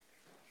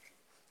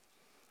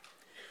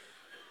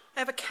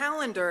have a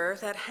calendar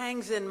that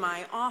hangs in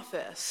my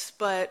office,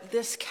 but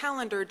this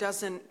calendar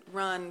doesn't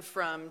run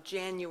from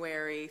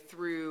January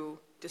through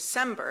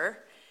December.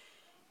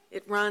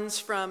 It runs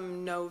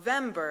from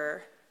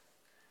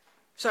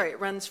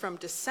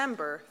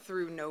December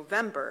through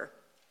November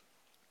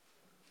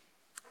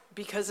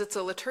because it's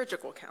a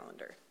liturgical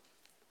calendar.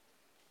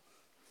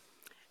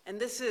 And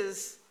this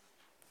is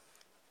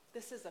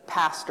a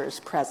pastor's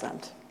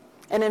present.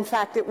 And in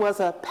fact, it was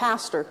a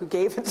pastor who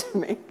gave it to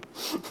me.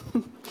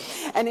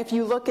 And if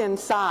you look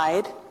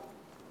inside,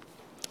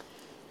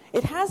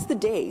 it has the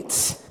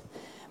dates,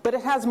 but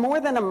it has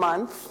more than a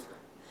month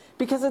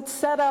because it's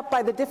set up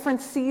by the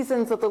different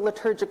seasons of the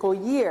liturgical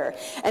year.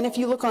 And if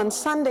you look on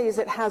Sundays,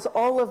 it has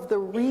all of the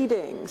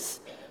readings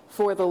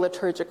for the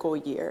liturgical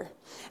year.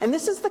 And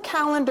this is the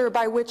calendar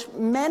by which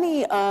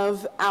many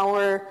of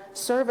our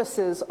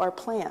services are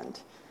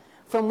planned,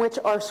 from which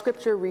our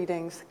scripture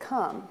readings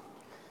come.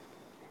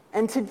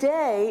 And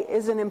today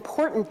is an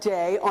important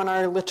day on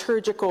our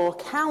liturgical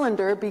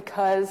calendar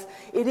because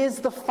it is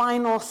the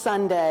final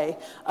Sunday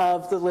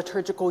of the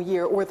liturgical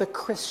year, or the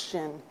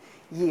Christian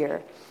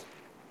year.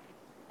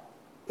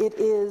 It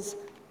is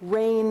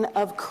Reign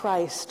of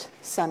Christ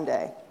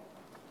Sunday,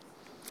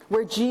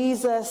 where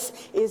Jesus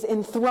is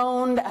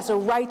enthroned as a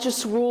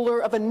righteous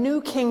ruler of a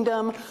new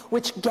kingdom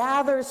which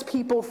gathers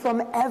people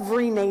from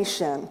every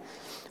nation,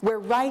 where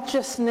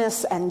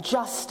righteousness and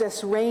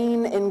justice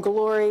reign in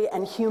glory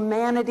and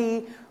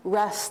humanity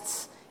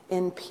rests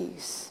in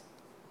peace.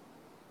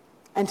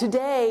 And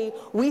today,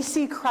 we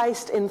see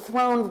Christ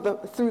enthroned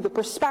through the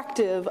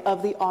perspective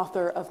of the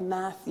author of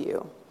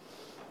Matthew.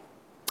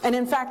 And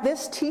in fact,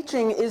 this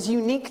teaching is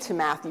unique to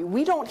Matthew.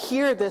 We don't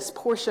hear this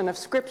portion of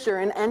Scripture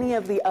in any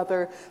of the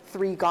other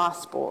three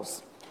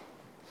Gospels.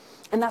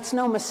 And that's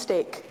no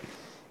mistake,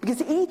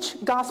 because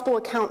each gospel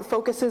account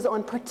focuses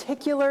on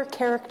particular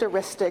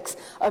characteristics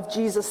of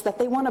Jesus that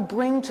they want to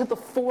bring to the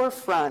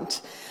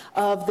forefront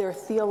of their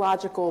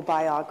theological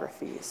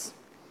biographies.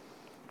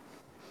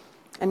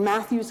 And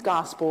Matthew's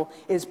gospel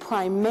is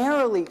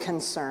primarily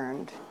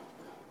concerned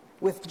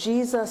with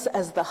Jesus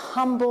as the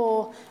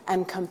humble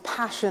and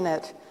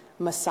compassionate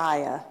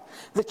Messiah,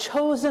 the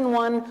chosen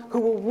one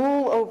who will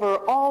rule over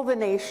all the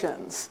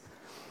nations.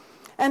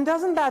 And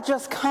doesn't that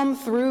just come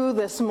through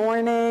this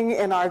morning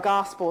in our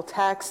gospel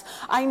text?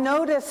 I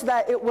noticed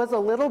that it was a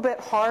little bit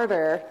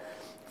harder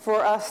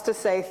for us to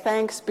say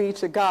thanks be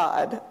to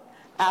God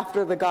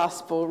after the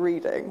gospel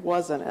reading,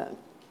 wasn't it?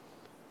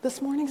 This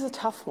morning's a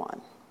tough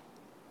one.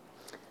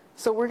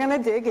 So we're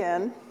going to dig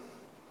in,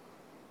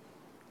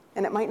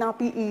 and it might not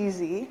be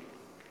easy,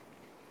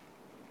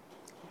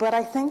 but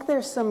I think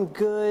there's some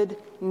good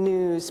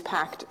news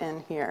packed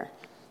in here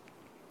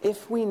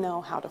if we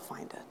know how to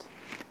find it.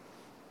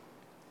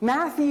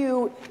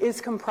 Matthew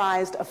is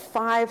comprised of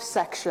 5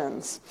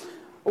 sections,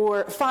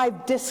 or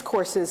 5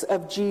 discourses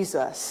of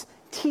Jesus,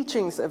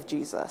 teachings of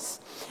Jesus.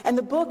 And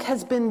the book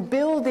has been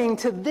building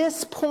to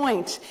this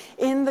point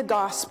in the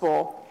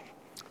gospel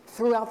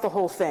throughout the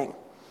whole thing.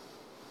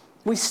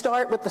 We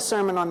start with the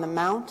Sermon on the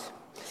Mount.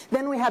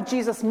 Then we have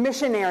Jesus'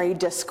 missionary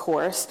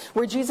discourse,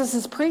 where Jesus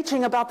is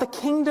preaching about the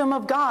kingdom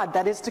of God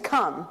that is to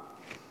come.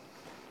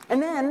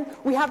 And then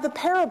we have the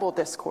parable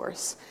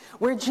discourse,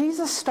 where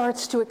Jesus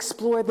starts to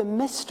explore the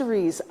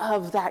mysteries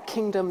of that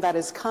kingdom that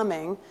is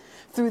coming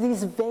through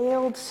these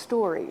veiled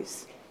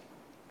stories.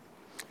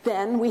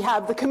 Then we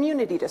have the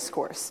community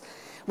discourse,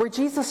 where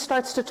Jesus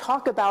starts to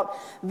talk about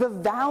the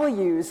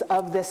values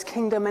of this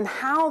kingdom and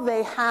how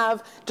they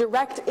have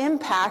direct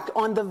impact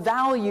on the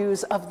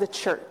values of the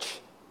church.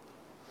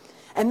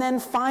 And then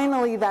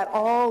finally, that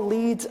all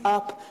leads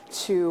up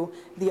to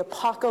the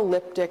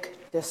apocalyptic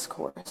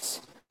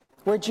discourse,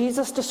 where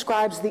Jesus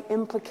describes the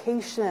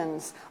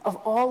implications of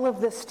all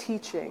of this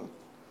teaching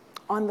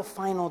on the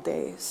final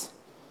days.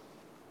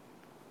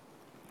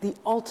 The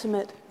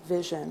ultimate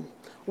vision.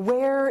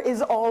 Where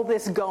is all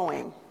this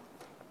going?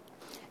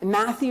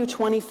 Matthew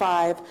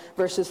 25,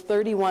 verses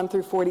 31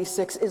 through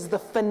 46, is the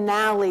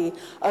finale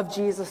of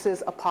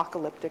Jesus'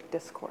 apocalyptic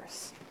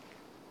discourse.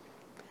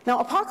 Now,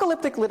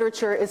 apocalyptic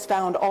literature is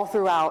found all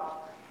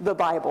throughout the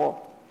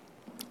Bible.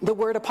 The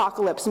word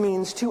apocalypse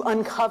means to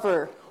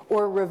uncover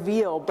or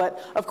reveal, but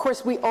of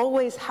course we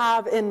always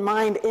have in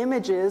mind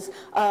images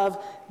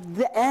of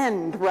the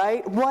end,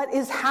 right? What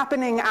is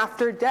happening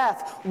after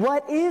death?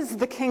 What is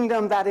the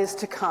kingdom that is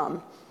to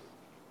come?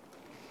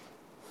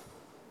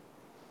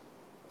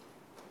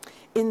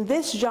 In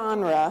this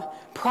genre,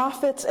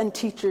 prophets and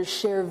teachers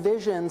share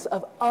visions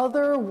of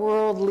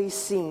otherworldly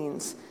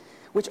scenes,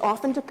 which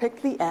often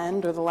depict the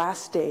end or the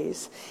last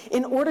days,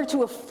 in order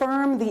to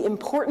affirm the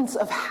importance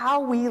of how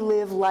we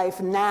live life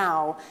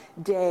now,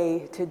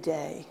 day to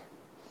day.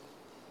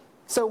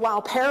 So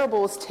while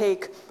parables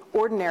take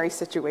ordinary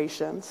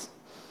situations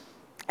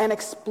and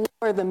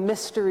explore the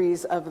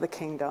mysteries of the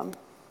kingdom,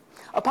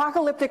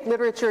 apocalyptic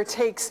literature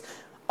takes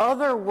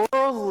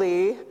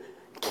otherworldly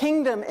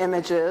kingdom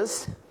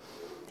images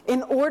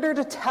in order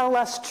to tell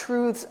us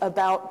truths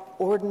about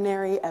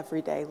ordinary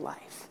everyday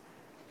life.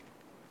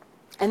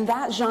 And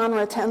that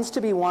genre tends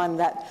to be one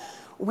that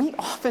we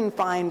often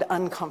find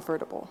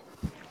uncomfortable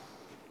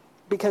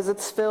because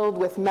it's filled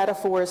with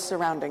metaphors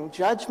surrounding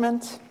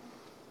judgment.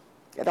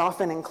 It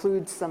often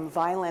includes some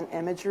violent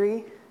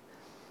imagery.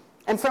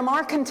 And from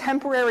our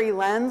contemporary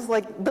lens,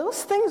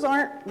 those things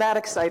aren't that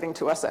exciting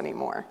to us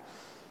anymore.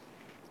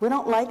 We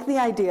don't like the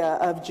idea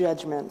of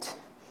judgment.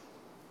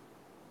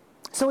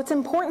 So it's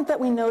important that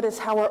we notice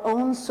how our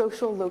own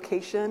social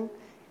location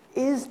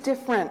is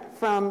different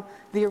from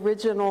the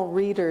original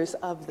readers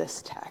of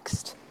this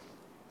text.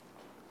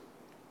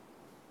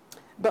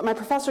 But my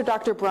professor,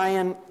 Dr.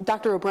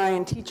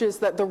 O'Brien, teaches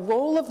that the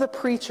role of the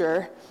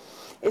preacher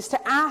is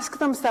to ask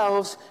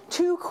themselves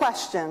two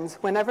questions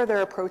whenever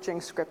they're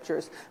approaching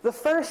scriptures. The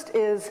first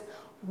is,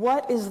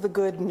 what is the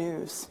good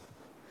news?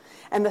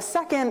 And the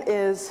second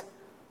is,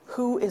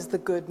 who is the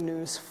good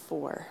news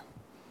for?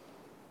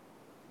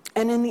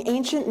 And in the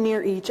ancient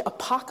Near East,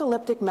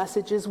 apocalyptic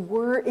messages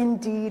were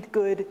indeed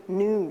good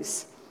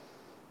news,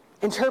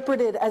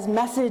 interpreted as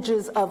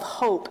messages of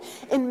hope.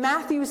 In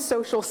Matthew's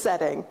social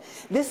setting,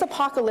 this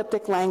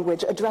apocalyptic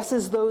language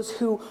addresses those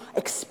who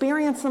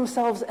experience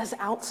themselves as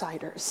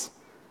outsiders,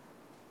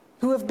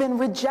 who have been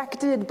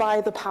rejected by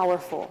the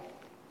powerful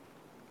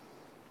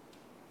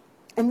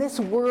in this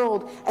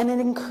world, and it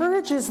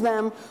encourages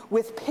them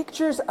with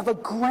pictures of a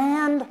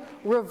grand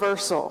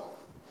reversal.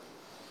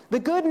 The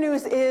good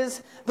news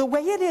is, the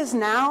way it is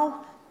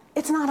now,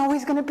 it's not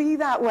always going to be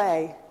that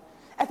way.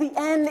 At the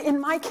end, in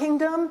my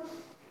kingdom,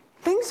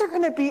 things are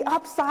going to be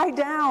upside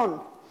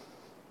down.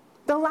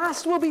 The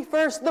last will be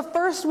first. The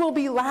first will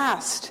be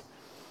last.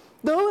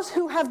 Those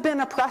who have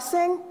been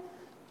oppressing,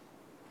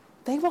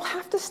 they will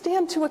have to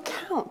stand to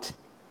account.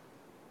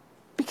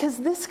 Because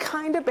this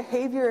kind of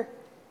behavior,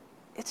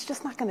 it's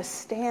just not going to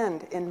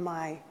stand in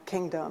my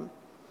kingdom.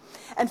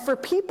 And for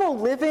people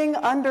living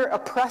under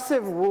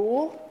oppressive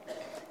rule,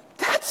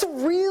 that's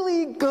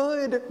really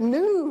good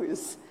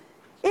news.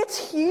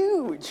 It's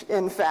huge,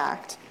 in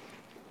fact.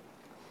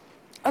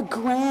 A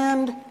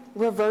grand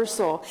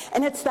reversal.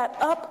 And it's that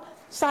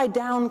upside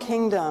down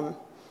kingdom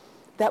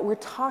that we're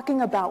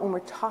talking about when we're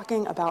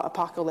talking about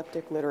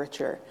apocalyptic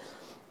literature.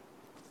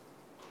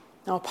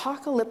 Now,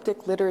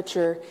 apocalyptic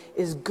literature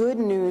is good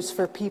news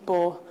for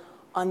people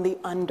on the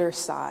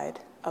underside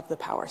of the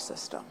power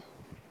system.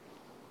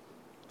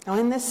 Now,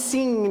 in this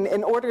scene,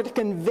 in order to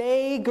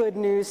convey good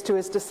news to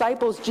his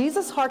disciples,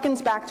 Jesus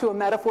harkens back to a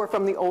metaphor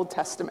from the Old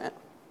Testament.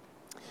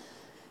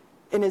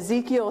 In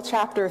Ezekiel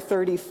chapter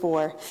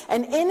 34.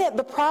 And in it,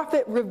 the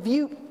prophet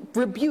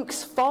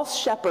rebukes false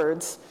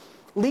shepherds,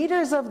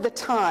 leaders of the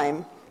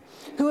time,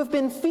 who have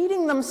been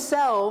feeding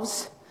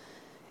themselves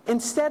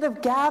instead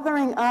of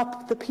gathering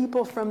up the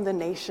people from the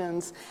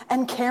nations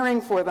and caring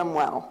for them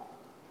well.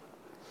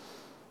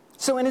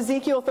 So in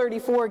Ezekiel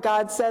 34,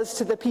 God says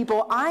to the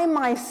people, I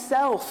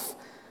myself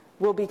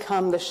will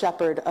become the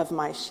shepherd of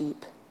my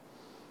sheep,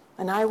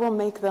 and I will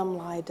make them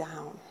lie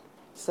down,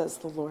 says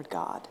the Lord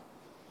God.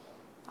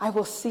 I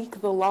will seek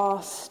the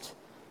lost,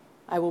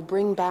 I will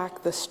bring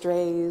back the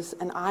strays,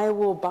 and I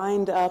will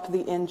bind up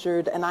the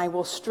injured, and I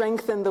will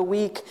strengthen the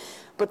weak,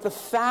 but the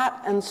fat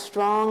and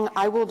strong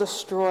I will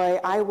destroy.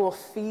 I will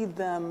feed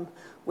them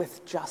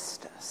with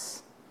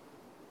justice.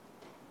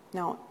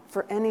 Now,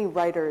 for any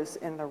writers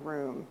in the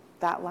room,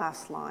 that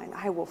last line,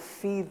 I will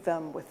feed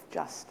them with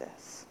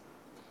justice.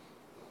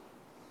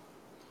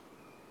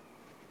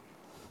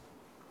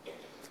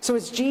 So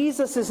as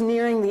Jesus is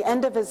nearing the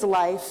end of his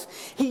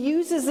life, he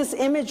uses this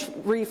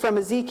imagery from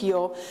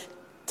Ezekiel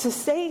to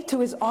say to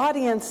his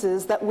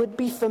audiences that would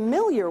be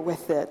familiar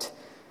with it,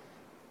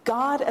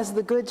 God as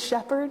the good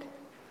shepherd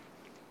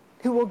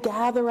who will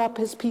gather up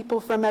his people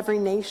from every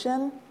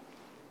nation,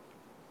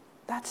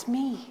 that's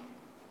me.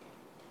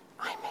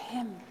 I'm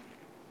him.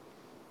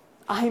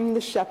 I'm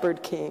the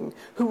shepherd king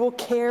who will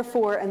care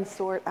for and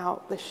sort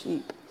out the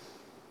sheep.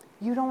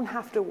 You don't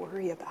have to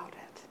worry about it.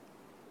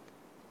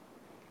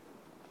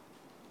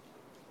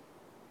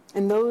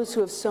 And those who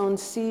have sown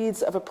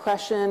seeds of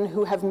oppression,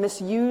 who have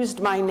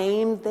misused my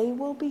name, they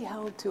will be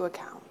held to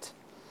account.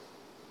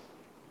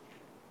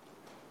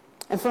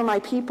 And for my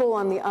people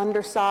on the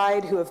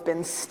underside who have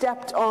been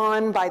stepped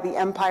on by the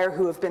empire,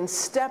 who have been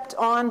stepped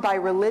on by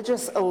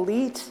religious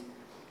elite,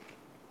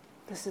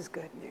 this is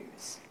good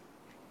news.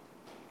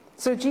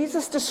 So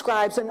Jesus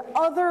describes an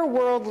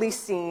otherworldly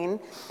scene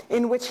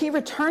in which he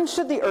returns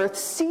to the earth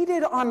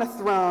seated on a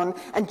throne.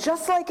 And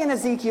just like in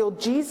Ezekiel,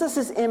 Jesus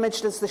is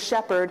imaged as the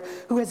shepherd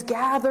who has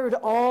gathered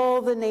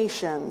all the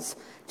nations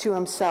to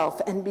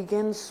himself and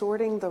begins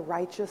sorting the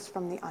righteous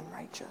from the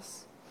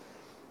unrighteous.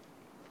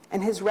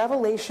 And his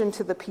revelation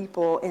to the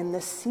people in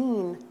this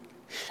scene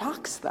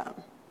shocks them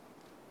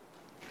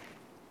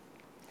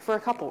for a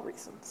couple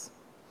reasons.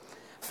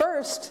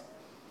 First,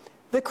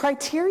 the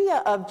criteria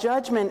of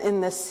judgment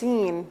in this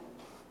scene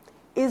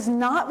is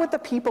not what the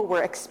people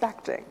were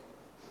expecting.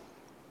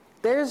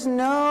 There's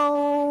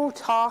no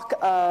talk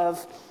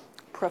of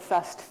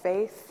professed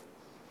faith.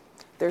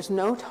 There's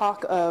no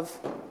talk of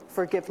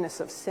forgiveness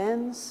of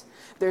sins.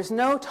 There's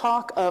no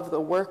talk of the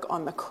work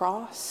on the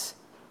cross.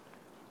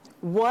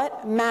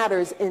 What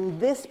matters in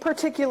this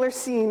particular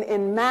scene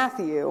in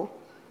Matthew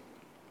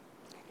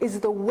is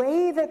the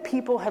way that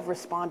people have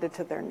responded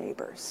to their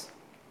neighbors.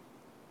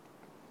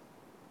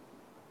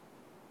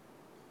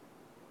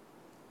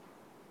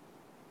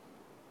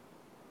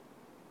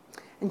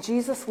 And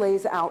Jesus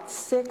lays out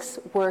 6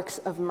 works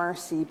of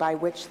mercy by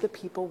which the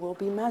people will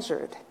be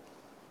measured: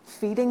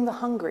 feeding the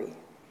hungry,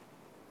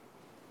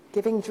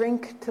 giving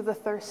drink to the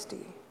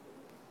thirsty,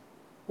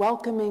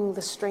 welcoming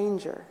the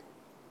stranger,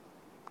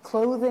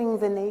 clothing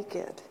the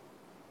naked,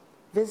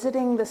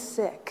 visiting the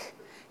sick,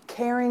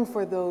 caring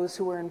for those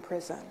who are in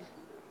prison.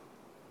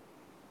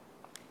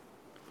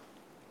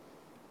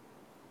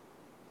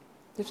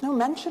 There's no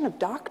mention of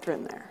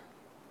doctrine there.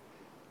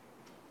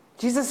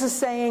 Jesus is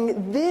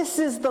saying, this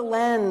is the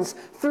lens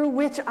through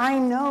which I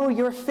know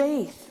your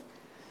faith.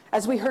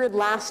 As we heard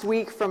last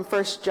week from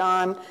 1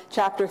 John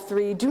chapter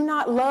 3, do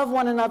not love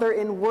one another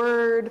in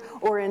word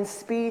or in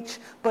speech,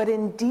 but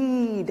in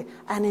deed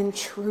and in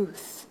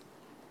truth.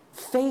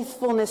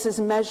 Faithfulness is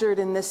measured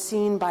in this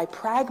scene by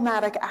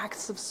pragmatic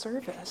acts of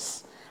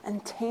service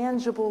and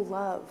tangible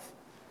love.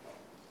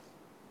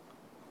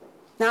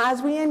 Now,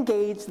 as we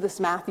engage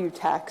this Matthew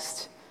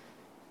text,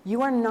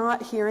 you are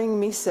not hearing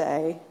me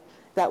say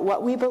that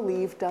what we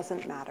believe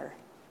doesn't matter.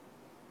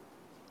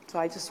 So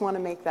I just want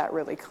to make that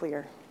really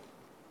clear.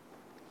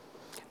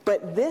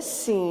 But this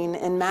scene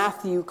in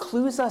Matthew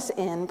clues us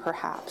in,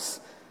 perhaps,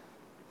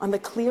 on the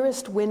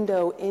clearest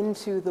window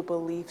into the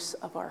beliefs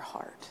of our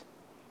heart.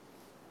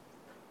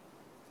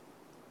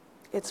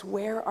 It's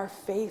where our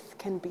faith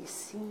can be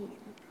seen.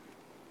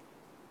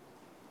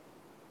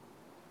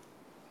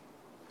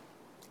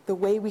 The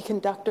way we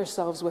conduct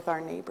ourselves with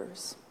our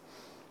neighbors.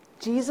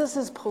 Jesus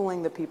is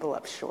pulling the people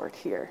up short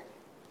here.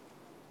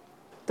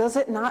 Does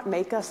it not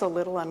make us a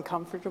little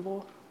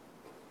uncomfortable?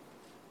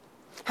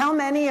 How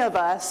many of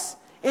us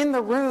in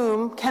the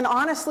room can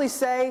honestly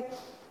say,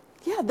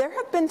 yeah, there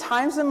have been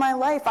times in my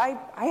life I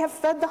have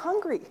fed the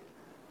hungry.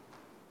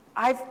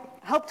 I've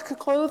helped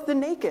clothe the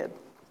naked.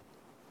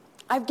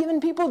 I've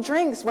given people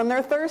drinks when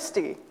they're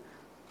thirsty.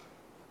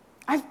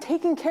 I've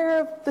taken care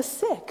of the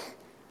sick.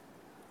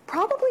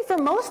 Probably for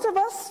most of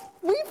us,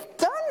 we've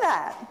done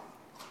that.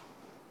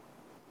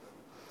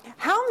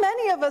 How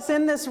many of us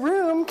in this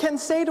room can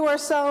say to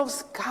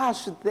ourselves,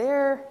 gosh,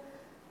 there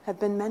have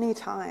been many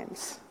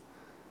times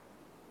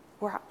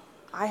where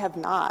I have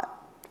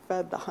not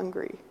fed the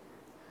hungry.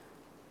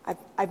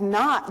 I've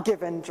not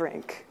given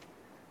drink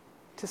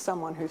to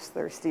someone who's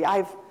thirsty.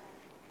 I've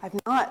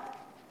not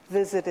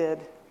visited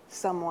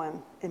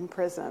someone in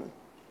prison.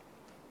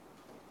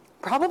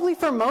 Probably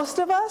for most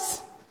of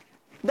us,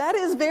 that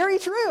is very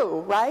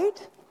true,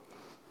 right?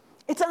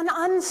 It's an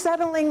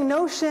unsettling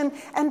notion,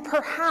 and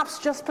perhaps,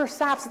 just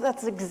perhaps,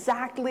 that's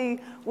exactly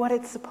what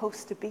it's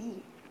supposed to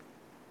be.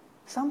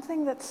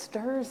 Something that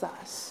stirs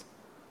us,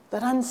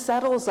 that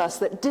unsettles us,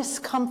 that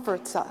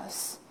discomforts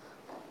us.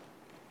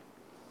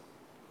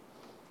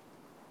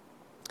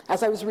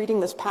 As I was reading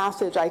this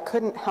passage, I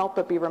couldn't help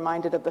but be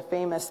reminded of the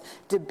famous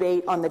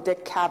debate on the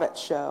Dick Cavett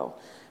show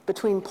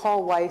between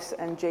Paul Weiss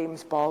and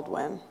James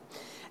Baldwin.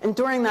 And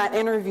during that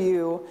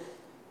interview,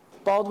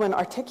 Baldwin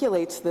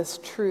articulates this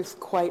truth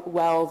quite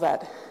well,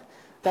 that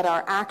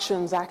our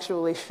actions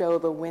actually show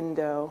the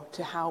window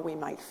to how we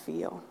might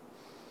feel.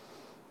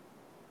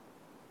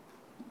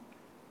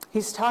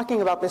 He's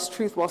talking about this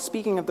truth while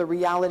speaking of the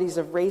realities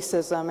of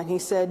racism, and he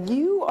said,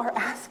 you are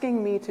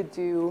asking me to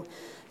do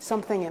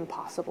something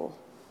impossible.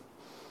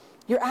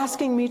 You're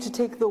asking me to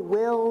take the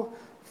will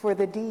for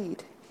the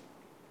deed.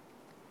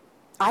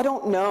 I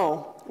don't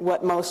know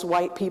what most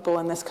white people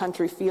in this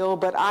country feel,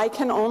 but I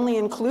can only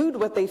include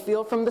what they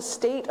feel from the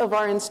state of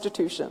our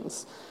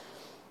institutions.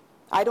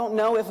 I don't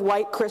know if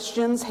white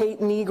Christians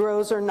hate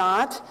Negroes or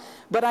not,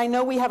 but I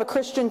know we have a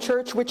Christian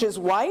church which is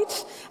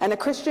white and a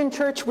Christian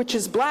church which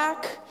is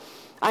black.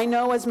 I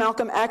know, as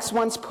Malcolm X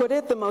once put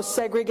it, the most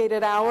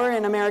segregated hour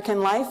in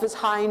American life is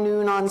high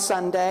noon on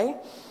Sunday.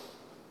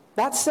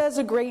 That says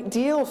a great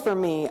deal for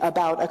me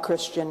about a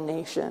Christian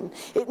nation.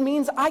 It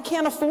means I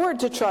can't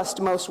afford to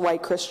trust most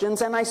white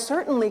Christians, and I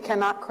certainly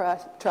cannot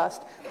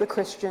trust the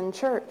Christian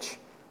church.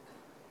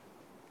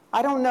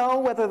 I don't know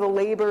whether the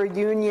labor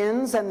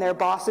unions and their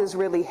bosses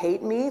really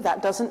hate me.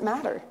 That doesn't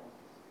matter.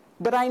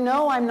 But I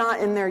know I'm not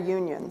in their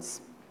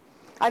unions.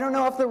 I don't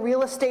know if the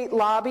real estate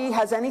lobby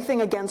has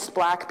anything against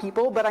black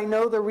people, but I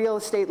know the real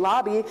estate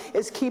lobby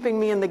is keeping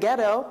me in the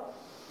ghetto.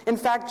 In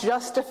fact,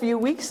 just a few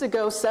weeks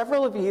ago,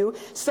 several of you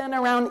sent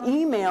around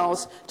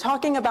emails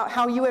talking about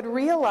how you had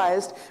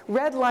realized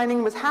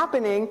redlining was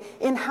happening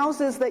in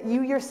houses that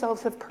you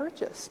yourselves have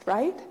purchased,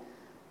 right?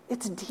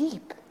 It's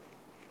deep.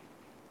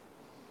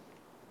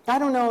 I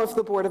don't know if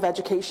the Board of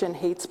Education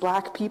hates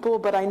black people,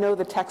 but I know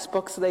the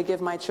textbooks they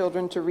give my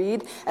children to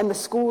read and the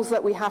schools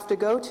that we have to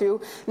go to.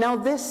 Now,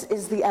 this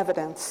is the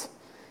evidence.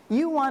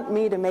 You want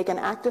me to make an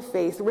act of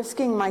faith,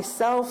 risking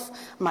myself,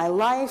 my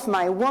life,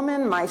 my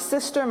woman, my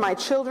sister, my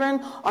children,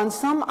 on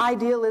some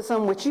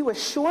idealism which you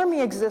assure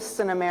me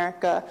exists in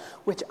America,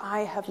 which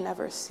I have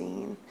never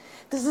seen.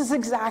 This is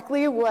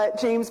exactly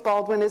what James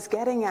Baldwin is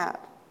getting at.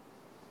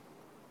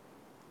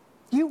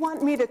 You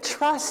want me to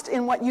trust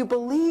in what you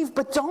believe,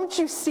 but don't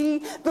you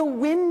see the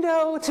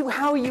window to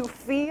how you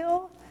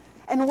feel?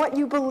 And what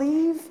you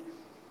believe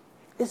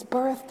is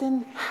birthed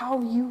in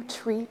how you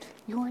treat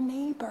your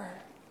neighbor.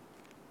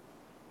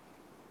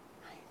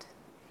 Right?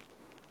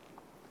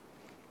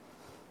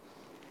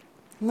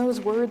 And those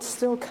words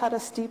still cut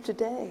us deep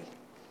today.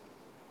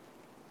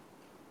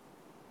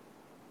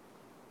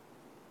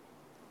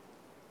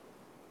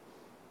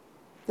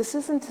 This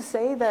isn't to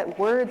say that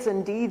words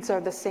and deeds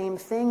are the same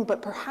thing,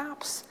 but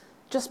perhaps,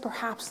 just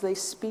perhaps, they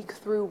speak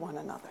through one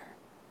another.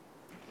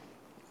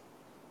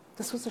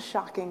 This was a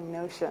shocking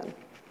notion.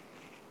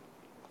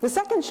 The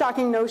second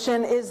shocking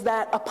notion is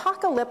that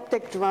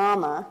apocalyptic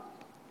drama,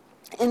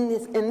 in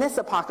this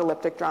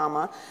apocalyptic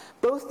drama,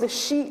 both the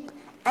sheep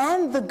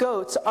and the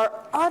goats are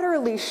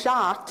utterly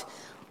shocked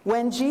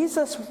when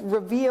Jesus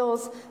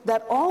reveals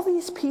that all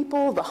these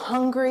people, the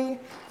hungry,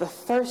 the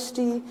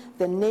thirsty,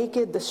 the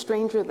naked, the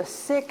stranger, the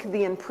sick,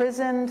 the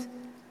imprisoned,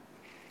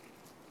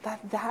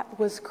 that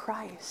was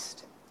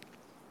Christ.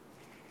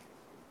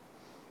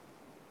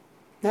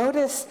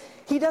 Notice,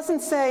 he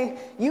doesn't say,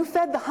 you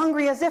fed the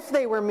hungry as if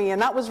they were me,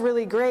 and that was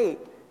really great.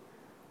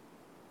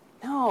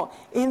 No,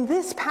 in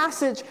this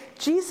passage,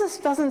 Jesus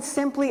doesn't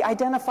simply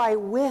identify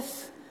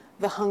with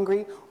the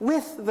hungry,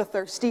 with the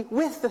thirsty,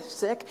 with the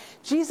sick.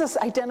 Jesus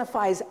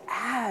identifies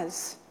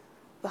as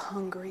the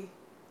hungry,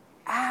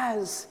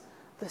 as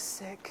the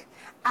sick,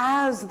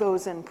 as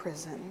those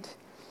imprisoned.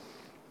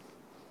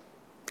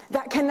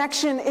 That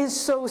connection is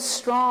so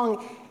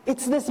strong.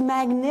 It's this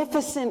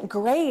magnificent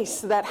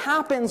grace that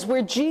happens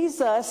where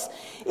Jesus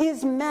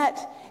is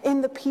met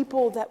in the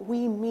people that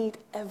we meet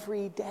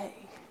every day.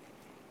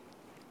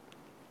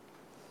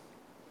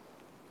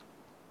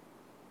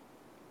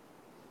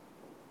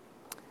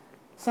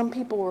 Some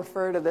people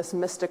refer to this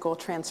mystical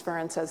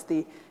transference as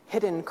the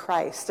hidden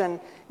Christ.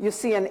 And you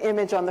see an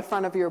image on the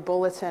front of your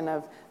bulletin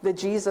of the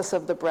Jesus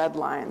of the bread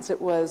lines.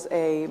 It was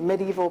a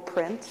medieval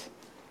print.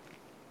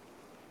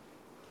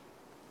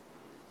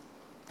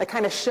 It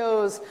kind of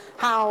shows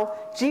how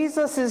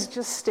Jesus is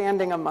just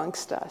standing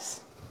amongst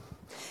us.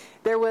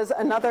 There was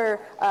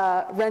another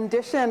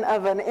rendition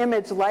of an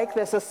image like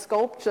this, a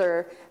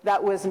sculpture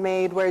that was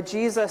made where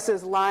Jesus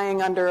is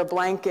lying under a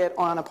blanket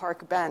on a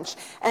park bench.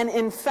 And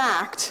in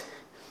fact,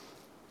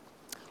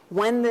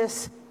 when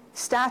this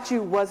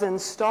statue was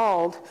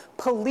installed,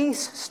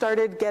 police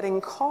started getting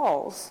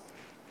calls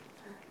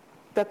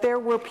that there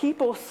were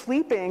people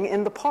sleeping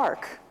in the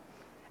park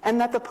and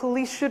that the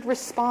police should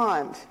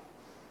respond.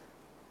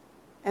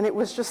 And it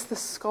was just the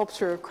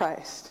sculpture of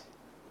Christ.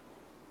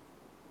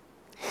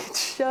 It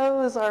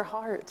shows our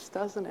hearts,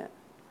 doesn't it?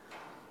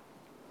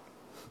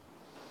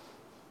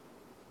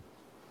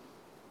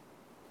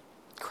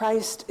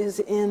 Christ is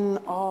in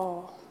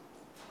all,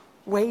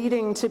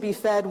 waiting to be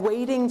fed,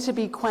 waiting to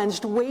be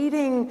quenched,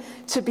 waiting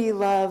to be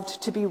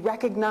loved, to be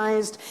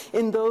recognized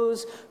in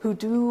those who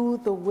do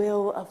the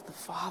will of the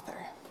Father,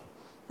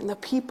 and the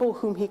people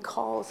whom he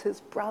calls his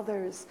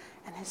brothers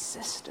and his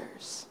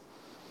sisters.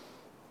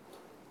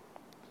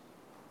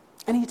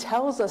 And he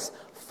tells us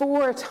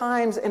 4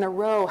 times in a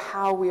row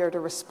how we are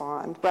to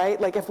respond, right?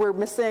 Like if we're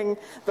missing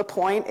the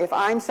point, if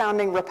I'm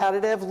sounding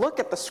repetitive, look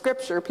at the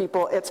scripture,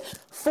 people. It's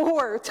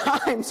 4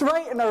 times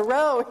right in a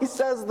row. He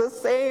says the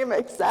same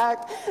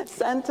exact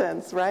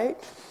sentence, right?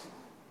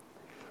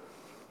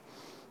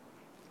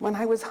 When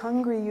I was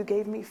hungry, you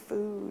gave me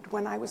food.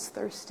 When I was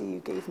thirsty, you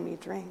gave me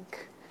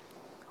drink.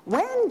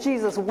 When,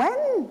 Jesus,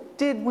 when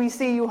did we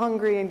see you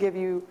hungry and give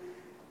you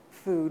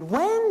food?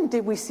 When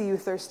did we see you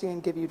thirsty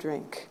and give you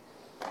drink?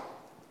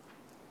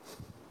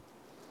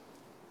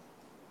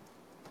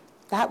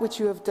 That which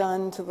you have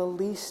done to the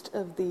least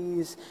of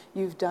these,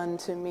 you've done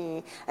to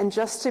me. And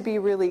just to be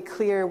really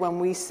clear, when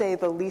we say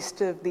the least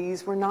of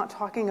these, we're not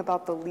talking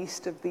about the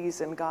least of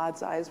these in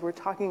God's eyes. We're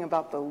talking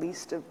about the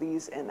least of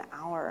these in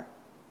our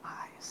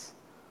eyes.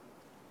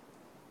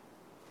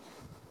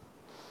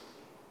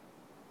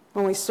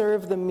 When we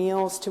serve the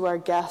meals to our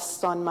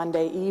guests on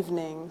Monday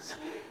evenings,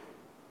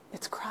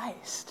 it's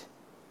Christ.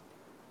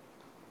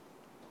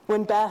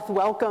 When Beth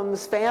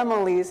welcomes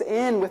families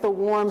in with a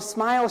warm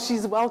smile,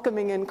 she's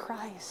welcoming in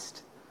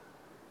Christ.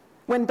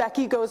 When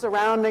Becky goes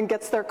around and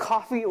gets their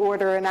coffee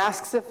order and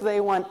asks if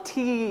they want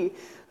tea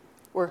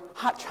or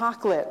hot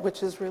chocolate,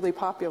 which is really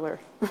popular,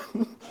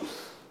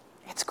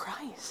 it's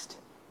Christ.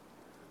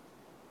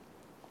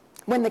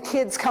 When the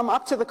kids come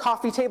up to the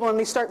coffee table and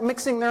they start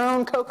mixing their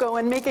own cocoa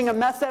and making a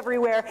mess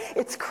everywhere,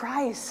 it's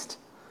Christ.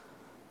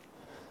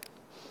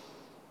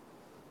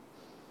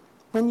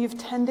 When you've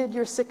tended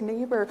your sick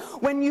neighbor,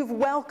 when you've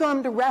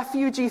welcomed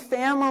refugee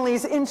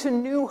families into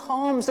new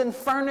homes and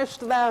furnished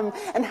them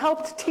and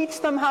helped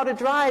teach them how to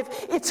drive,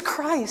 it's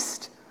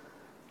Christ.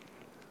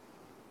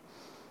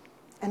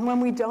 And when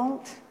we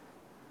don't,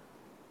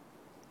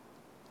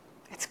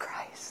 it's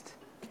Christ.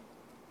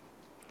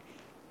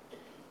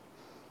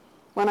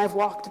 When I've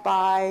walked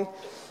by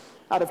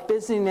out of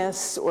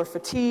busyness or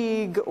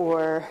fatigue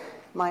or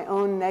my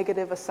own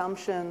negative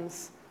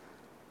assumptions,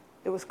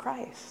 it was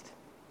Christ.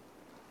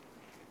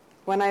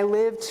 when I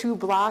lived 2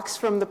 blocks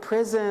from the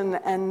prison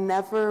and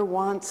never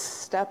once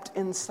stepped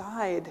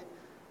inside.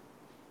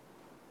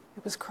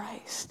 It was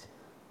Christ.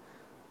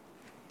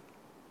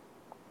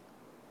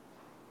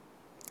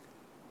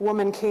 A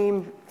woman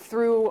came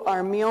through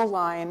our meal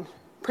line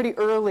pretty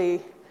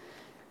early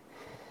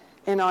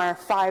in our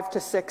 5 to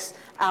 6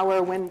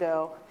 hour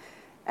window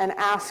and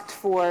asked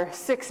for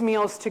 6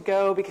 meals to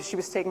go because she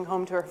was taking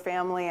home to her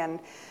family. And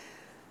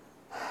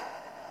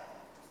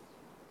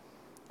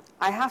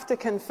I have to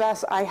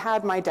confess, I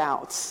had my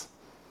doubts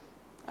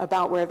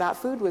about where that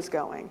food was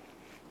going.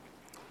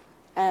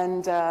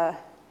 And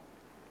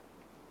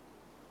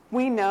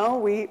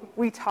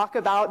we talk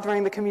about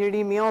during the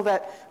community meal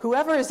that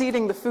whoever is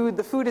eating the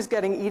food is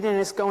getting eaten and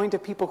is going to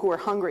people who are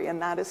hungry,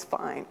 and that is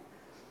fine.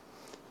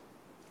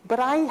 But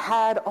I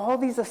had all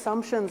these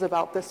assumptions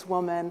about this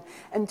woman,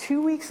 and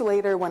 2 weeks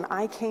later when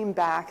I came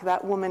back,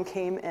 that woman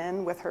came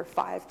in with her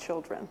 5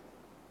 children.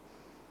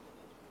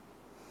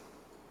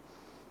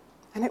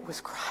 And it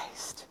was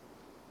Christ.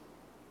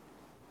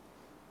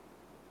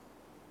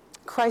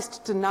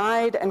 Christ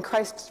denied and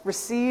Christ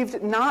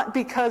received, not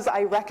because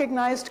I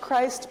recognized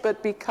Christ,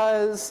 but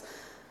because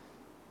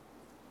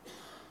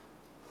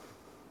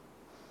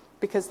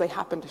they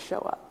happened to show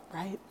up,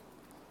 right?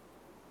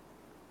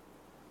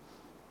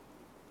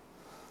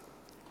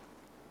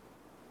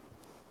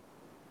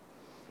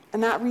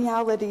 And that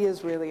reality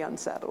is really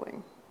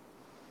unsettling.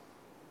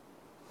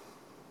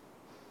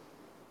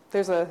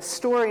 There's a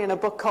story in a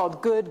book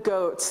called Good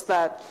Goats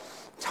that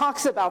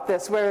talks about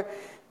this, where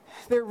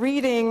they're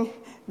reading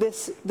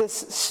this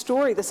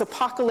story, this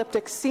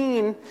apocalyptic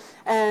scene,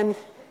 and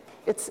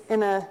it's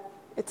in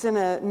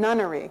a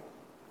nunnery.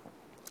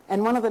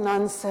 And one of the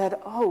nuns said,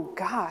 "Oh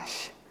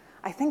gosh,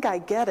 I think I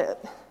get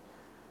it.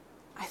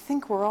 I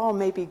think we're all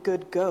maybe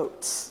good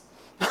goats."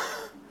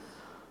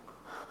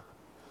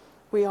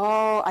 We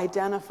all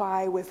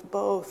identify with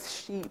both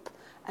sheep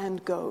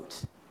and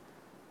goat.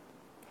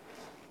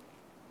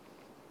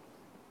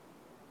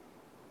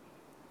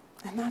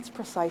 And that's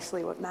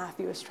precisely what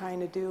Matthew is trying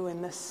to do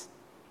in this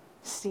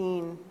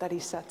scene that he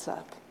sets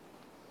up,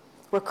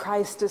 where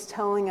Christ is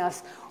telling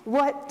us,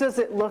 what does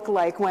it look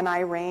like when I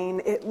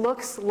reign? It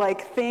looks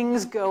like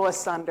things go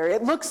asunder.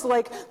 It looks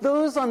like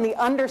those on the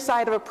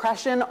underside of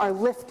oppression are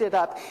lifted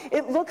up.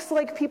 It looks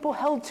like people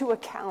held to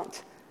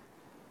account.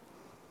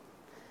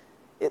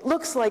 It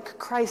looks like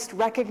Christ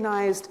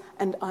recognized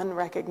and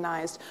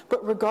unrecognized.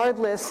 But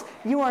regardless,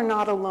 you are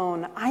not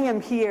alone. I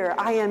am here.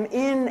 I am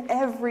in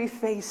every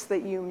face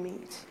that you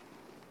meet.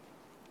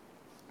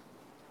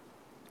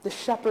 The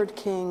shepherd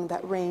king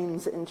that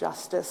reigns in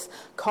justice,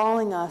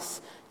 calling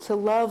us to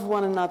love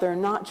one another,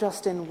 not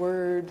just in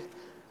word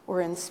or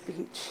in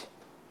speech,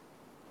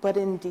 but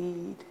in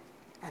deed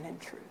and in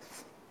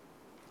truth.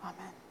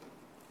 Amen.